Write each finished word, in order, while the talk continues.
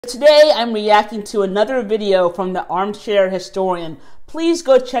Today I'm reacting to another video from the Armchair Historian. Please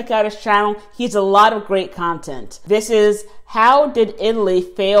go check out his channel. He has a lot of great content. This is How Did Italy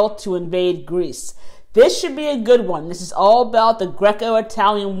Fail to Invade Greece? This should be a good one. This is all about the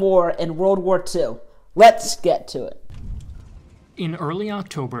Greco-Italian War in World War II. Let's get to it. In early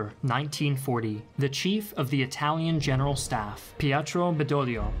October 1940, the chief of the Italian General Staff, Pietro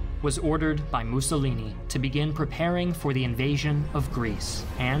Badoglio, was ordered by Mussolini to begin preparing for the invasion of Greece.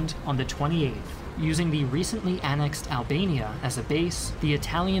 And on the 28th, using the recently annexed Albania as a base, the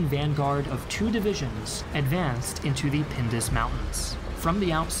Italian vanguard of 2 divisions advanced into the Pindus Mountains. From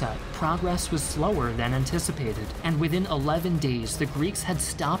the outset, progress was slower than anticipated, and within 11 days the Greeks had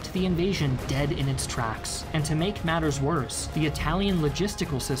stopped the invasion dead in its tracks. And to make matters worse, the Italian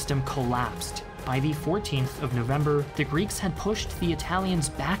logistical system collapsed. By the 14th of November, the Greeks had pushed the Italians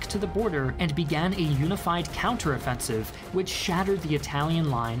back to the border and began a unified counteroffensive, which shattered the Italian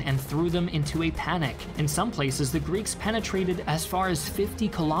line and threw them into a panic. In some places, the Greeks penetrated as far as 50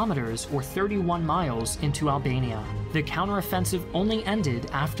 kilometers or 31 miles into Albania. The counteroffensive only ended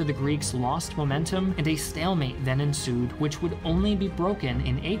after the Greeks lost momentum, and a stalemate then ensued, which would only be broken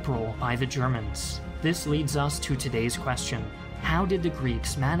in April by the Germans. This leads us to today's question. How did the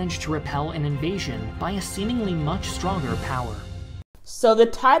Greeks manage to repel an invasion by a seemingly much stronger power? So the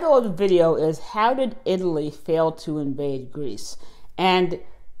title of the video is How Did Italy Fail to Invade Greece? And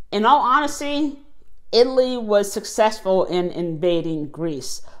in all honesty, Italy was successful in invading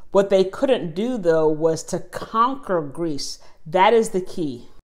Greece. What they couldn't do, though, was to conquer Greece. That is the key.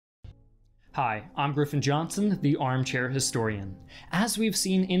 Hi, I'm Griffin Johnson, the Armchair Historian. As we've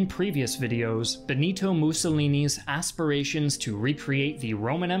seen in previous videos, Benito Mussolini's aspirations to recreate the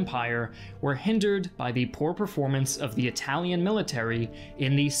Roman Empire were hindered by the poor performance of the Italian military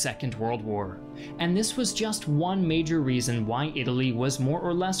in the Second World War. And this was just one major reason why Italy was more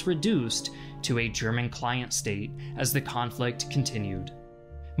or less reduced to a German client state as the conflict continued.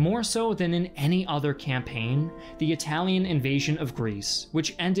 More so than in any other campaign, the Italian invasion of Greece,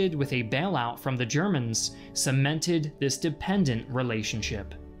 which ended with a bailout from the Germans, cemented this dependent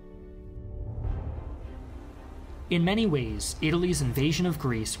relationship. In many ways, Italy's invasion of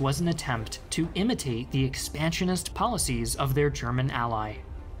Greece was an attempt to imitate the expansionist policies of their German ally.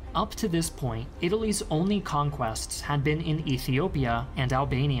 Up to this point, Italy's only conquests had been in Ethiopia and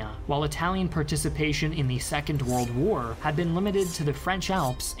Albania, while Italian participation in the Second World War had been limited to the French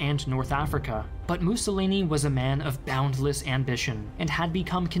Alps and North Africa. But Mussolini was a man of boundless ambition, and had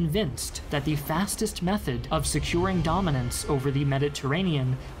become convinced that the fastest method of securing dominance over the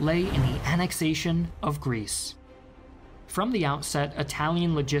Mediterranean lay in the annexation of Greece. From the outset,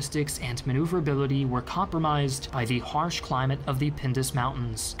 Italian logistics and maneuverability were compromised by the harsh climate of the Pindus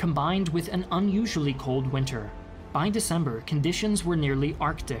Mountains, combined with an unusually cold winter. By December, conditions were nearly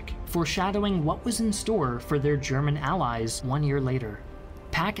Arctic, foreshadowing what was in store for their German allies 1 year later.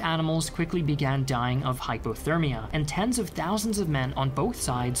 Pack animals quickly began dying of hypothermia, and tens of thousands of men on both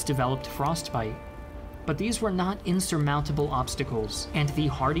sides developed frostbite. But these were not insurmountable obstacles, and the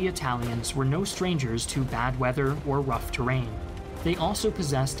hardy Italians were no strangers to bad weather or rough terrain. They also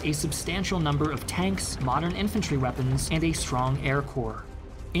possessed a substantial number of tanks, modern infantry weapons, and a strong air corps.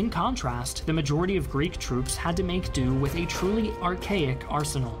 In contrast, the majority of Greek troops had to make do with a truly archaic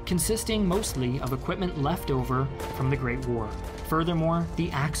arsenal, consisting mostly of equipment left over from the Great War. Furthermore, the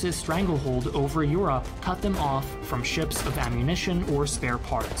Axis stranglehold over Europe cut them off from ships of ammunition or spare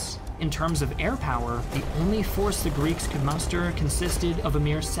parts. In terms of air power, the only force the Greeks could muster consisted of a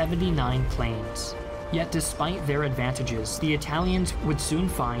mere 79 planes. Yet despite their advantages, the Italians would soon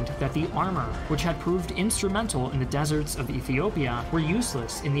find that the armor, which had proved instrumental in the deserts of Ethiopia, were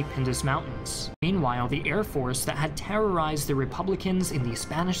useless in the Pindus Mountains. Meanwhile, the air force that had terrorized the Republicans in the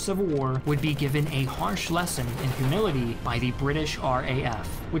Spanish Civil War would be given a harsh lesson in humility by the British RAF,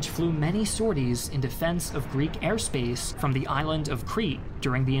 which flew many sorties in defense of Greek airspace from the island of Crete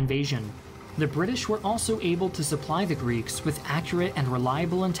during the invasion. The British were also able to supply the Greeks with accurate and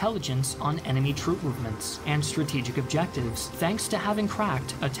reliable intelligence on enemy troop movements and strategic objectives, thanks to having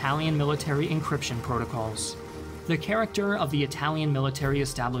cracked Italian military encryption protocols. The character of the Italian military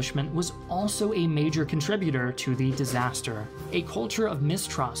establishment was also a major contributor to the disaster. A culture of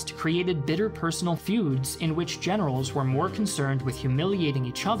mistrust created bitter personal feuds in which generals were more concerned with humiliating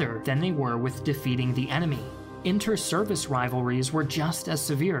each other than they were with defeating the enemy. Inter-service rivalries were just as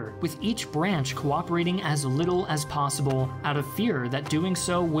severe, with each branch cooperating as little as possible out of fear that doing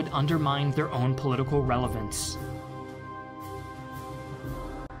so would undermine their own political relevance.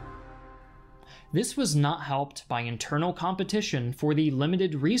 This was not helped by internal competition for the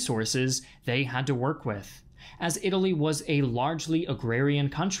limited resources they had to work with. as Italy was a largely agrarian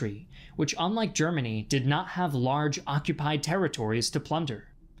country, which, unlike Germany, did not have large occupied territories to plunder.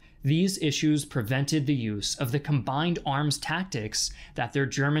 These issues prevented the use of the combined arms tactics that their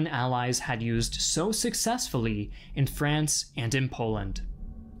German allies had used so successfully in France and in Poland.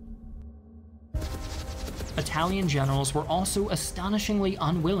 Italian generals were also astonishingly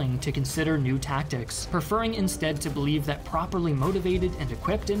unwilling to consider new tactics, preferring instead to believe that properly motivated and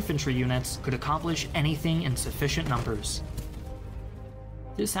equipped infantry units could accomplish anything in sufficient numbers.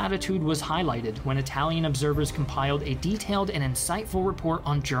 This attitude was highlighted when Italian observers compiled a detailed and insightful report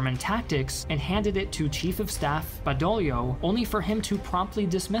on German tactics and handed it to Chief of Staff Badoglio, only for him to promptly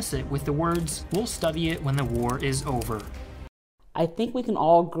dismiss it with the words, "We'll study it when the war is over." I think we can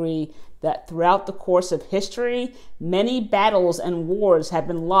all agree that throughout the course of history, many battles and wars have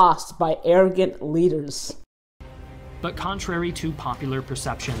been lost by arrogant leaders. But contrary to popular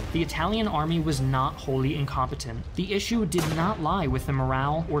perception, the Italian army was not wholly incompetent. The issue did not lie with the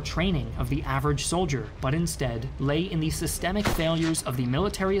morale or training of the average soldier, but instead lay in the systemic failures of the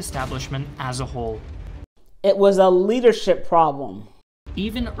military establishment as a whole. It was a leadership problem.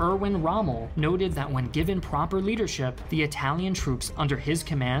 Even Erwin Rommel noted that when given proper leadership, the Italian troops under his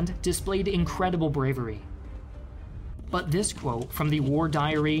command displayed incredible bravery. But this quote from the war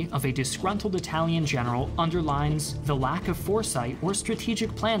diary of a disgruntled Italian general underlines the lack of foresight or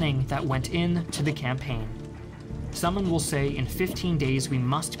strategic planning that went into the campaign. Someone will say in 15 days we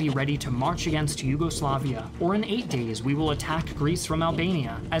must be ready to march against Yugoslavia, or in 8 days we will attack Greece from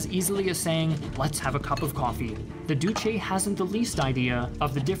Albania, as easily as saying, let's have a cup of coffee. The Duce hasn't the least idea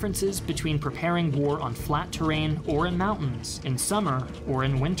of the differences between preparing war on flat terrain or in mountains, in summer or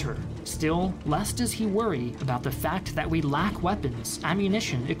in winter. Still, less does he worry about the fact that we lack weapons,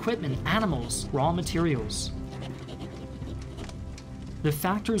 ammunition, equipment, animals, raw materials. The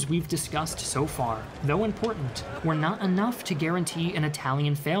factors we've discussed so far, though important, were not enough to guarantee an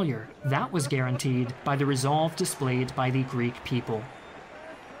Italian failure. That was guaranteed by the resolve displayed by the Greek people.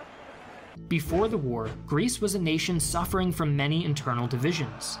 Before the war, Greece was a nation suffering from many internal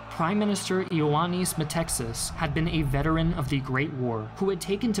divisions. Prime Minister Ioannis Metexis had been a veteran of the Great War, who had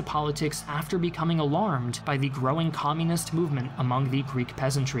taken to politics after becoming alarmed by the growing communist movement among the Greek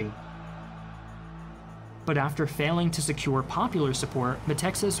peasantry. But after failing to secure popular support,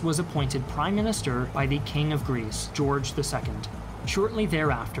 Metexis was appointed prime minister by the King of Greece, George II. Shortly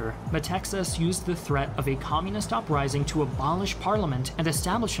thereafter, Metexis used the threat of a communist uprising to abolish parliament and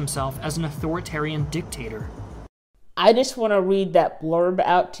establish himself as an authoritarian dictator. I just want to read that blurb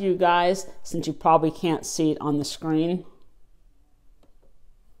out to you guys, since you probably can't see it on the screen.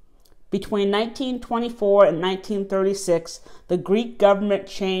 Between 1924 and 1936, the Greek government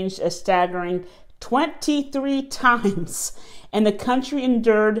changed a staggering 23 times, and the country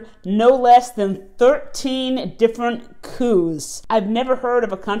endured no less than 13 different coups. I've never heard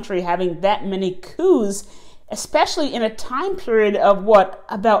of a country having that many coups, especially in a time period of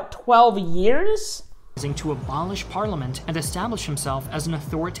about 12 years? To abolish parliament and establish himself as an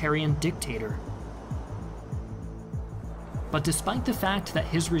authoritarian dictator. But despite the fact that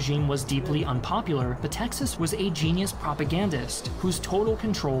his regime was deeply unpopular, Metexis was a genius propagandist whose total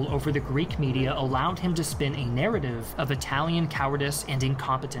control over the Greek media allowed him to spin a narrative of Italian cowardice and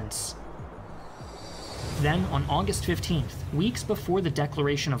incompetence. Then, on August 15th, weeks before the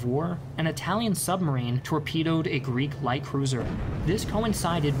declaration of war, an Italian submarine torpedoed a Greek light cruiser. This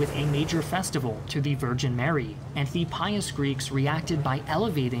coincided with a major festival to the Virgin Mary, and the pious Greeks reacted by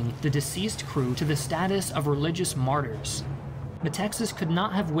elevating the deceased crew to the status of religious martyrs. Metexis could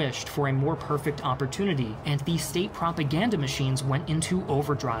not have wished for a more perfect opportunity, and the state propaganda machines went into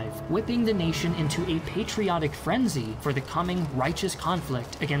overdrive, whipping the nation into a patriotic frenzy for the coming righteous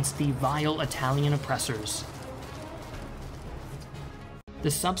conflict against the vile Italian oppressors. The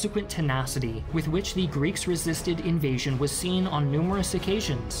subsequent tenacity with which the Greeks resisted invasion was seen on numerous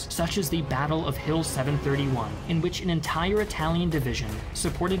occasions, such as the Battle of Hill 731, in which an entire Italian division,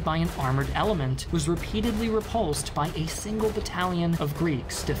 supported by an armored element, was repeatedly repulsed by a single battalion of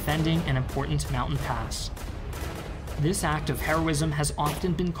Greeks defending an important mountain pass. This act of heroism has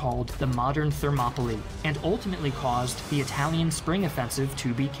often been called the modern Thermopylae, and ultimately caused the Italian spring offensive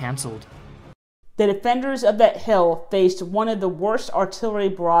to be cancelled. The defenders of that hill faced one of the worst artillery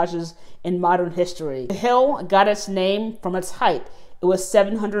barrages in modern history. The hill got its name from its height. It was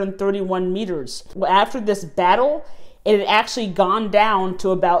 731 meters. After this battle, it had actually gone down to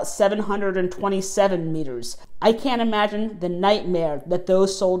about 727 meters. I can't imagine the nightmare that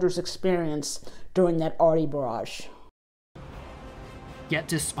those soldiers experienced during that artillery barrage. Yet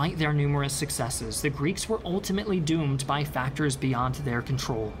despite their numerous successes, the Greeks were ultimately doomed by factors beyond their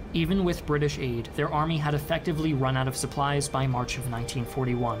control. Even with British aid, their army had effectively run out of supplies by March of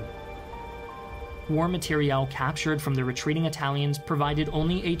 1941. War materiel captured from the retreating Italians provided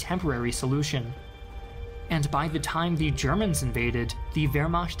only a temporary solution. And by the time the Germans invaded, the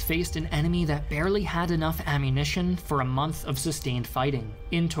Wehrmacht faced an enemy that barely had enough ammunition for a month of sustained fighting.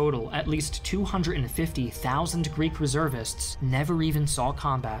 In total, at least 250,000 Greek reservists never even saw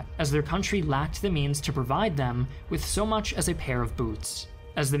combat, as their country lacked the means to provide them with so much as a pair of boots.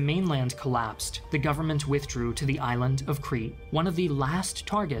 As the mainland collapsed, the government withdrew to the island of Crete, one of the last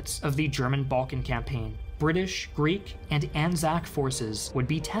targets of the German Balkan campaign. British, Greek, and Anzac forces would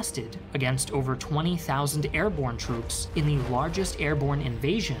be tested against over 20,000 airborne troops in the largest airborne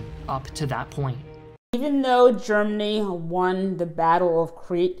invasion up to that point. Even though Germany won the Battle of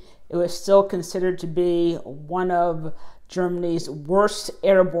Crete, it was still considered to be one of Germany's worst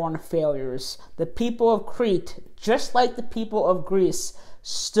airborne failures. The people of Crete, just like the people of Greece,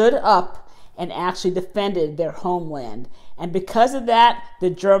 stood up and actually defended their homeland. And because of that, the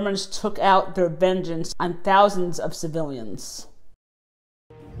Germans took out their vengeance on thousands of civilians.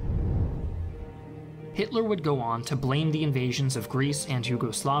 Hitler would go on to blame the invasions of Greece and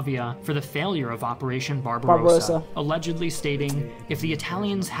Yugoslavia for the failure of Operation Barbarossa, allegedly stating, "If the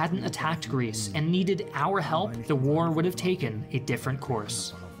Italians hadn't attacked Greece and needed our help, the war would have taken a different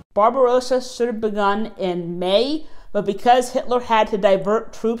course." Barbarossa should have begun in May, but because Hitler had to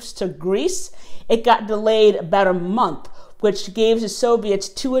divert troops to Greece, it got delayed about a month, which gave the Soviets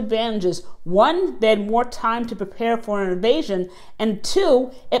two advantages. One, they had more time to prepare for an invasion, and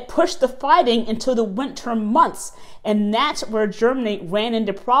two, it pushed the fighting into the winter months, and that's where Germany ran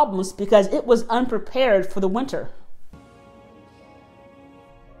into problems because it was unprepared for the winter.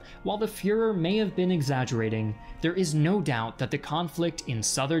 While the Führer may have been exaggerating, there is no doubt that the conflict in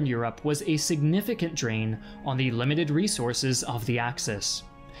southern Europe was a significant drain on the limited resources of the Axis.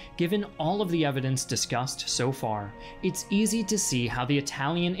 Given all of the evidence discussed so far, it's easy to see how the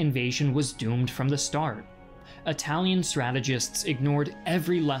Italian invasion was doomed from the start. Italian strategists ignored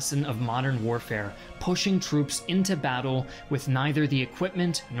every lesson of modern warfare, pushing troops into battle with neither the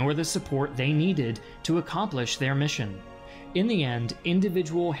equipment nor the support they needed to accomplish their mission. In the end,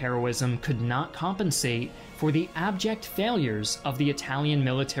 individual heroism could not compensate for the abject failures of the Italian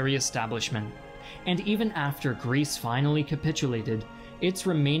military establishment. And even after Greece finally capitulated, its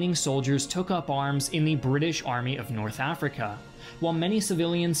remaining soldiers took up arms in the British Army of North Africa, while many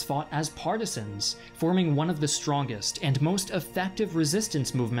civilians fought as partisans, forming one of the strongest and most effective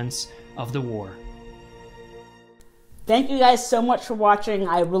resistance movements of the war. Thank you guys so much for watching.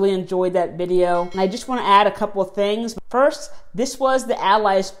 I really enjoyed that video. And I just want to add a couple of things. First, this was the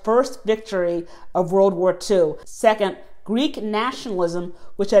Allies' first victory of World War II. Second, Greek nationalism,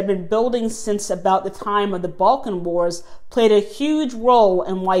 which had been building since about the time of the Balkan Wars, played a huge role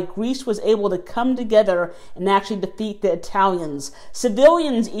in why Greece was able to come together and actually defeat the Italians.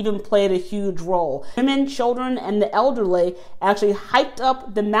 Civilians even played a huge role. Women, children, and the elderly actually hiked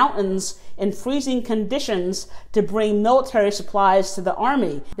up the mountains in freezing conditions to bring military supplies to the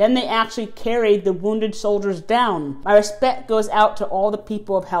army. Then they actually carried the wounded soldiers down. My respect goes out to all the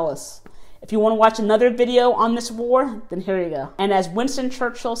people of Hellas. If you want to watch another video on this war, then here you go. And as Winston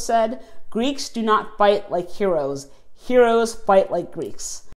Churchill said, Greeks do not fight like heroes. Heroes fight like Greeks.